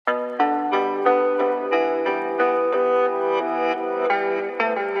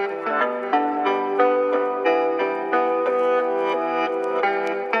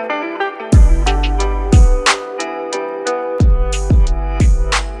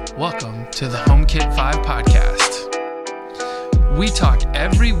Welcome to the HomeKit 5 podcast. We talk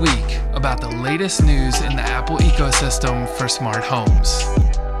every week about the latest news in the Apple ecosystem for smart homes.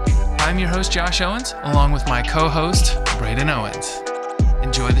 I'm your host, Josh Owens, along with my co-host, Braden Owens.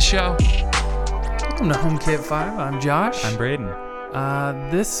 Enjoy the show. Welcome to HomeKit 5. I'm Josh. I'm Braden.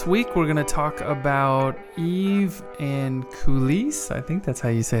 This week we're going to talk about Eve and Coulisses. I think that's how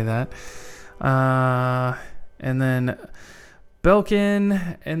you say that. And then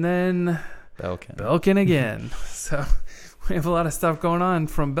Belkin, and then Belkin again. So we have a lot of stuff going on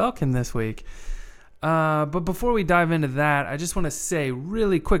from Belkin this week. But before we dive into that, I just want to say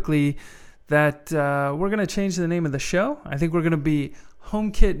really quickly that we're going to change the name of the show. I think we're going to be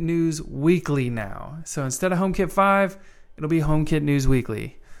HomeKit News Weekly now. So instead of HomeKit 5, it'll be HomeKit News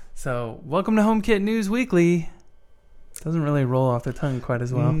Weekly. So welcome to HomeKit News Weekly. Doesn't really roll off the tongue quite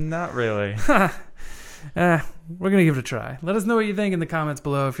as well. Not really. We're going to give it a try. Let us know what you think in the comments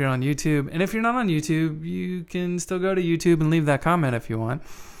below if you're on YouTube. And if you're not on YouTube, you can still go to YouTube and leave that comment if you want.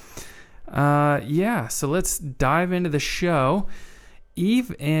 So let's dive into the show.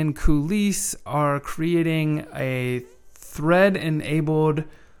 Eve and Coulisses are creating a Thread-enabled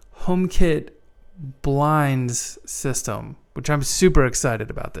HomeKit blinds system, which I'm super excited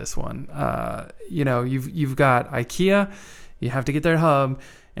about this one. You've got IKEA, you have to get their hub,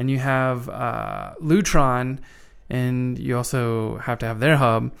 and you have Lutron, and you also have to have their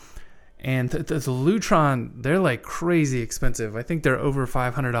hub. And the Lutron, they're like crazy expensive. I think they're over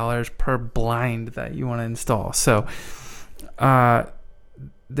 $500 per blind that you want to install. So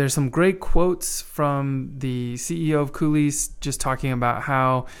there's some great quotes from the CEO of Coulisses just talking about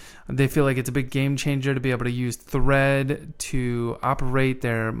how they feel like it's a big game changer to be able to use Thread to operate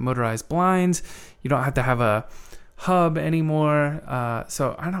their motorized blinds. You don't have to have a hub anymore.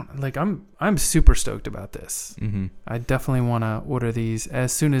 So I'm super stoked about this. Mm-hmm. I definitely want to order these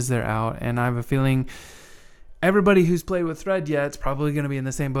as soon as they're out. And I have a feeling everybody who's played with Thread yet, it's probably going to be in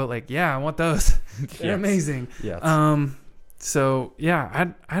the same boat. Like, yeah, I want those. They're amazing. Yes. So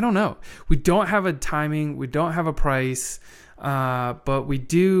yeah, I don't know. We don't have a timing. We don't have a price. But we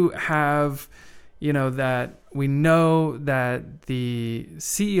do have, that we know that the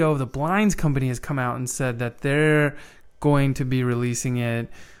CEO of the blinds company has come out and said that they're going to be releasing it,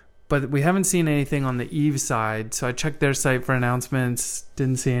 but we haven't seen anything on the Eve side. So I checked their site for announcements,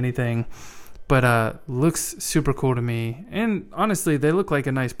 didn't see anything, but looks super cool to me. And honestly, they look like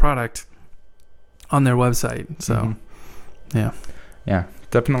a nice product on their website. So yeah,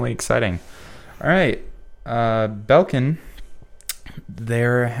 definitely exciting. All right, Belkin.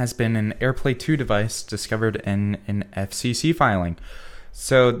 There has been an AirPlay 2 device discovered in an FCC filing.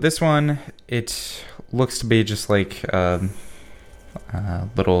 So this one, it looks to be just like a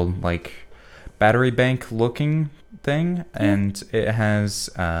little like battery bank looking thing, and it has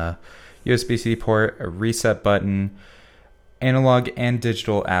a USB-C port, a reset button, analog and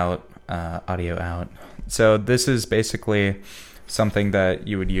digital out, audio out. So this is basically something that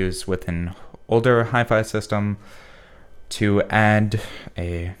you would use with an older hi-fi system to add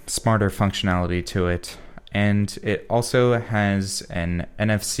a smarter functionality to it. And it also has an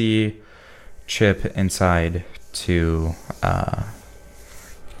NFC chip inside to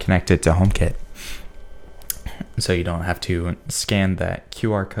connect it to HomeKit. So you don't have to scan that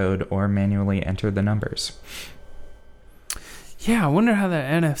QR code or manually enter the numbers. Yeah, I wonder how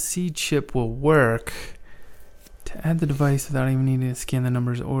that NFC chip will work to add the device without even needing to scan the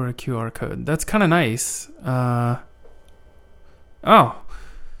numbers or a QR code. That's kind of nice.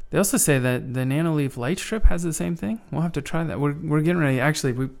 They also say that the NanoLeaf light strip has the same thing. We'll have to try that. We're getting ready.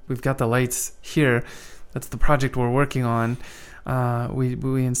 Actually, we've got the lights here. That's the project we're working on.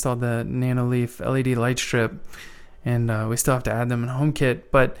 We installed the NanoLeaf LED light strip, and we still have to add them in HomeKit.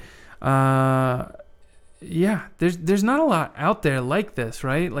 But there's not a lot out there like this,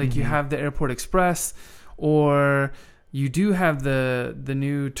 right? Like you have the Airport Express, or you do have the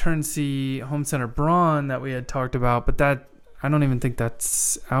new Turnsea Home Center Braun that we had talked about, but that I don't even think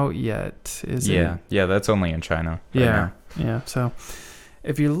that's out yet, is it? Yeah, that's only in China. Yeah. So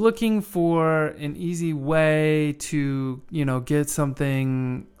if you're looking for an easy way to, get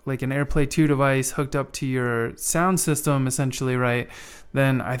something like an AirPlay 2 device hooked up to your sound system, essentially, right,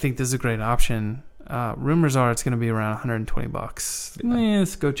 then I think this is a great option. Rumors are it's going to be around $120.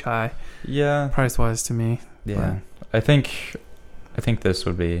 Let's go chai. Yeah. Price-wise to me. Yeah. But I think this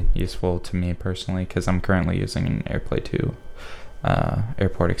would be useful to me personally because I'm currently using an AirPlay 2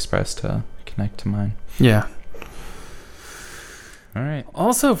 Airport Express to connect to mine. Yeah. All right.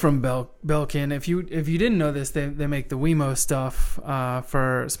 Also from Belkin, if you didn't know this, they make the Wemo stuff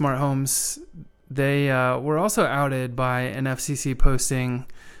for smart homes. They were also outed by an FCC posting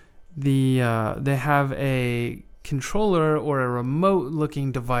they have a controller or a remote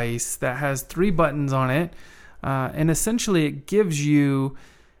looking device that has 3 buttons on it, and essentially it gives you,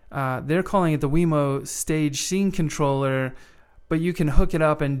 they're calling it the Wemo Stage Scene Controller, but you can hook it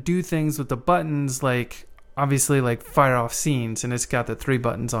up and do things with the buttons, like obviously like fire off scenes, and it's got the 3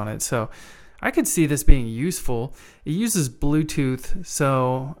 buttons on it. So I could see this being useful. It uses Bluetooth,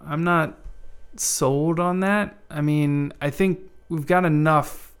 so I'm not sold on that. I mean, I think we've got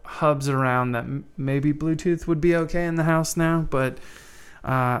enough hubs around that maybe Bluetooth would be okay in the house now, but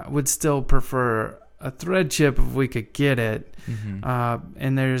would still prefer a Thread chip if we could get it. Mm-hmm.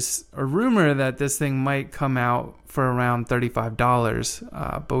 And there's a rumor that this thing might come out for around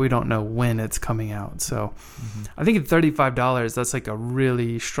 $35, but we don't know when it's coming out. So I think at $35, that's like a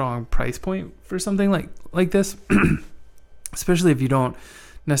really strong price point for something like this, especially if you don't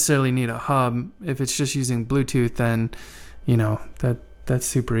necessarily need a hub. If it's just using Bluetooth, then that's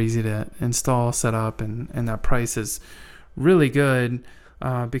super easy to install, set up, and that price is really good.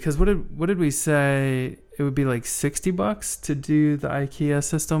 Because what did we say? It would be like $60 to do the IKEA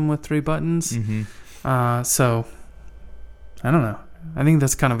system with 3 buttons. So I don't know. I think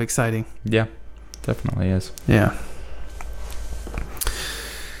that's kind of exciting. Yeah, definitely is. Yeah.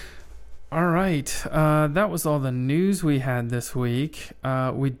 All right. That was all the news we had this week.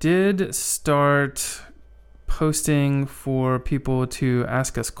 We did start posting for people to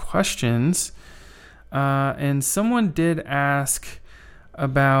ask us questions. And someone did ask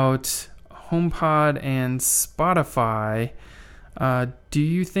about HomePod and Spotify. Do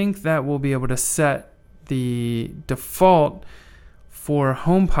you think that we'll be able to set the default for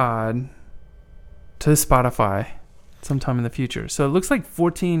HomePod to Spotify sometime in the future? So it looks like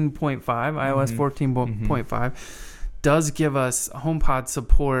 14.5, iOS 14.5 does give us HomePod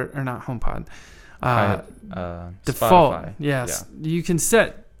support, or not HomePod, default. Spotify. Yes, Yeah. you can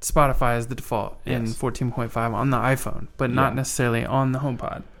set Spotify as the default in Yes. 14.5 on the iPhone, but not necessarily on the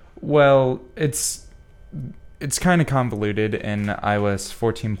HomePod. Well, it's kind of convoluted in iOS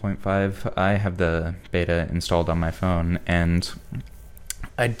 14.5. I have the beta installed on my phone, and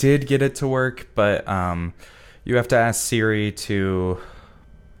I did get it to work, but you have to ask Siri to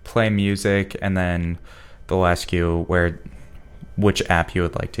play music, and then they'll ask you which app you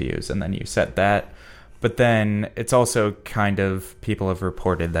would like to use, and then you set that. But then it's also kind of, people have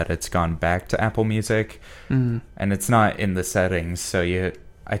reported that it's gone back to Apple Music, and it's not in the settings. So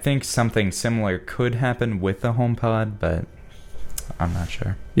I think something similar could happen with the HomePod, but I'm not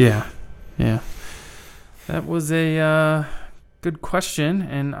sure. Yeah. That was a good question,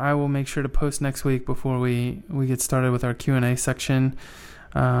 and I will make sure to post next week before we get started with our Q&A section.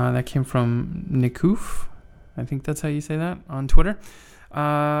 That came from Nikoof. I think that's how you say that, on Twitter.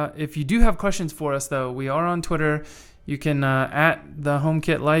 If you do have questions for us, though, we are on Twitter. You can at the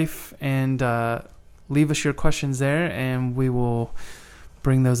HomeKit Life and leave us your questions there, and we will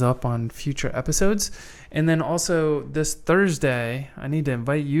bring those up on future episodes. And then also this Thursday, I need to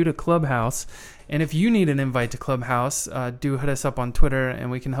invite you to Clubhouse. And if you need an invite to Clubhouse, do hit us up on Twitter, and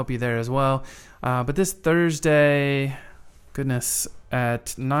we can help you there as well. But this Thursday,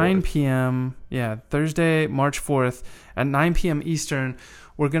 at 9 p.m., Thursday, March 4th, at 9 p.m. Eastern,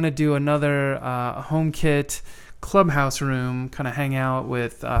 we're going to do another HomeKit Clubhouse room, kind of hang out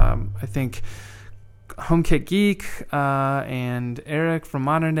with, I think, HomeKit Geek and Eric from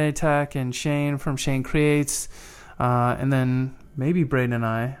Modern Day Tech and Shane from Shane Creates, and then maybe Braden and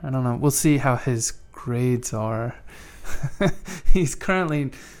I don't know. We'll see how his grades are. He's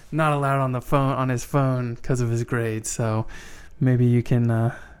currently not allowed on his phone because of his grades, so maybe you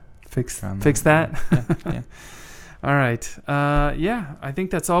can fix that. Yeah. All right. I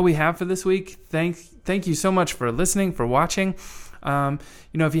think that's all we have for this week. Thank you so much for listening, for watching.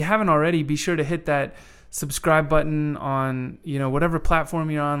 If you haven't already, be sure to hit that subscribe button on, whatever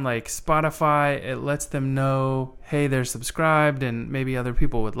platform you're on, like Spotify. It lets them know, hey, they're subscribed, and maybe other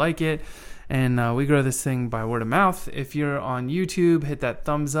people would like it. And we grow this thing by word of mouth. If you're on YouTube, hit that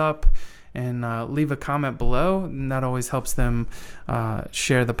thumbs up and leave a comment below. And that always helps them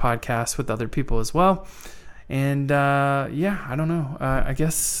share the podcast with other people as well. And I don't know. I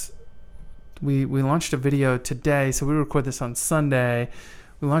guess we launched a video today. So we record this on Sunday.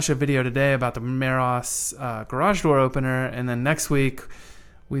 We launched a video today about the Meros garage door opener. And then next week,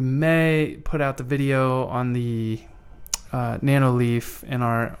 we may put out the video on the Nanoleaf and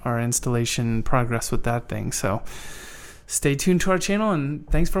our installation progress with that thing. So stay tuned to our channel, and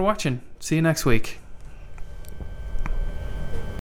thanks for watching. See you next week.